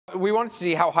We wanted to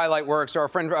see how highlight works. So our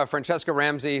friend Franchesca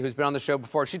Ramsey, who's been on the show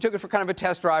before, she took it for kind of a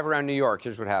test drive around New York.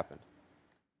 Here's what happened.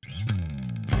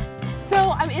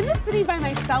 So I'm in the city by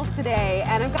myself today,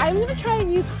 and I'm gonna try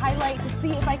and use highlight to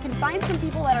see if I can find some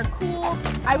people that are cool.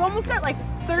 I've almost got like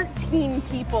 13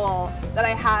 people that I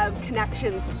have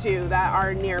connections to that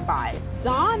are nearby.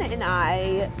 Dawn and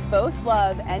I both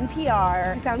love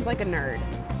NPR. He sounds like a nerd.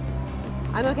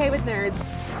 I'm okay with nerds.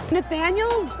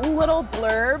 Nathaniel's little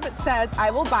blurb says,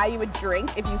 "I will buy you a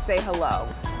drink if you say hello."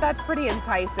 That's pretty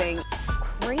enticing.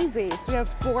 Crazy, so we have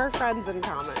 4 friends in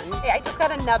common. Hey, I just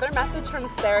got another message from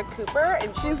Sarah Cooper,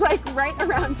 and she's like right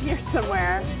around here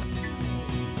somewhere.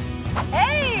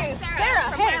 Hey,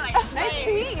 Sarah, hey, nice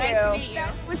to meet you. Nice to meet you.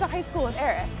 Went to high school with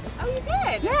Eric. Oh, you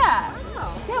did? Yeah.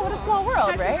 Wow. Yeah, what a small world,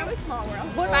 That's right? a really small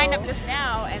world. Signed up just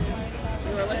now, and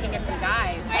we were looking at some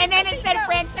guys. And then it said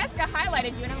Franchesca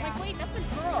highlighted you, and I'm like, wait, that's a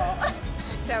girl.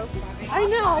 So I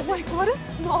know, like what a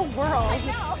small world. I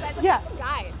know, but yeah. some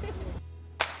guys.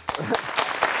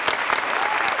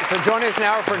 So joining us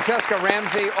now, Franchesca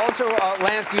Ramsey, also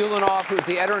Lance Ulanoff, who's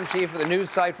the editor-in-chief of the news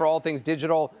site for all things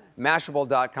digital,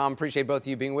 Mashable.com. Appreciate both of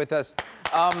you being with us.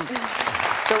 So,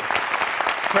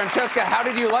 Franchesca, how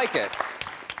did you like it?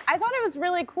 I thought it was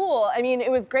really cool. I mean, it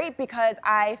was great because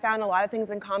I found a lot of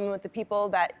things in common with the people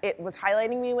that it was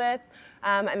highlighting me with.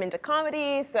 I'm into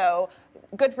comedy, so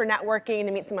good for networking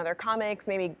to meet some other comics,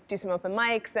 maybe do some open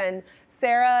mics. And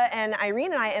Sarah and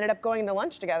Irene and I ended up going to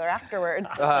lunch together afterwards.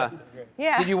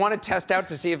 Yeah. Did you want to test out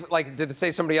to see if, like, did it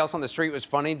say somebody else on the street was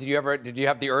funny? Did you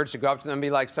have the urge to go up to them and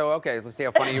be like, so, okay, let's see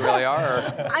how funny you really are?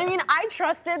 Or? I mean, I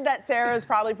trusted that Sarah is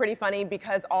probably pretty funny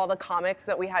because all the comics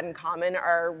that we had in common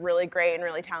are really great and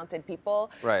really talented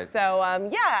people. Right. So,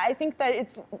 yeah, I think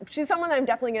that she's someone that I'm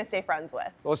definitely going to stay friends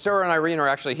with. Well, Sarah and Irene are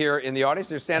actually here in the audience.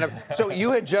 They're stand up. So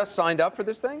you had just signed up for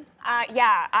this thing?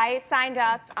 Yeah, I signed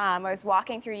up. I was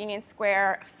walking through Union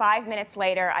Square. 5 minutes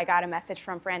later, I got a message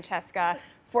from Francesca.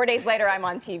 4 days later, I'm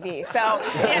on TV. So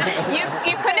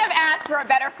you couldn't have asked for a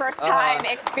better first-time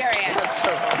experience. That's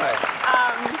so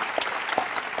funny.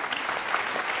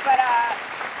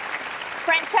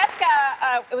 Francesca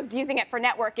was using it for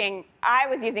networking. I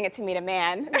was using it to meet a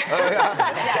man. Oh,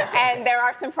 yeah. And there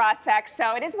are some prospects,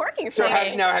 so it is working for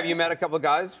me. Now, have you met a couple of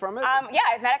guys from it? Yeah,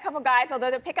 I've met a couple guys,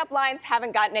 although the pickup lines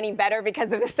haven't gotten any better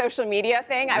because of the social media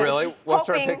thing. Really? What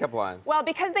sort of pickup lines? Well,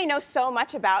 because they know so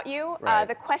much about you, right.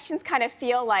 The questions kind of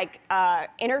feel like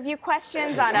interview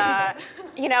questions on a,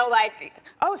 you know, like,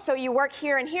 oh, so you work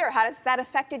here and here. How does that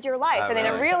affected your life? And then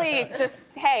it really just,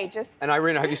 hey, just... And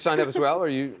Irene, have you signed up as well, or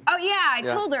you... Oh, yeah, I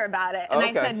told her about it. And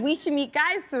I said, we should meet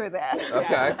guys through this.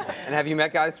 Okay. And have you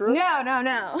met guys through it? No.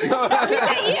 We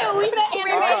met you. We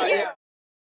met you.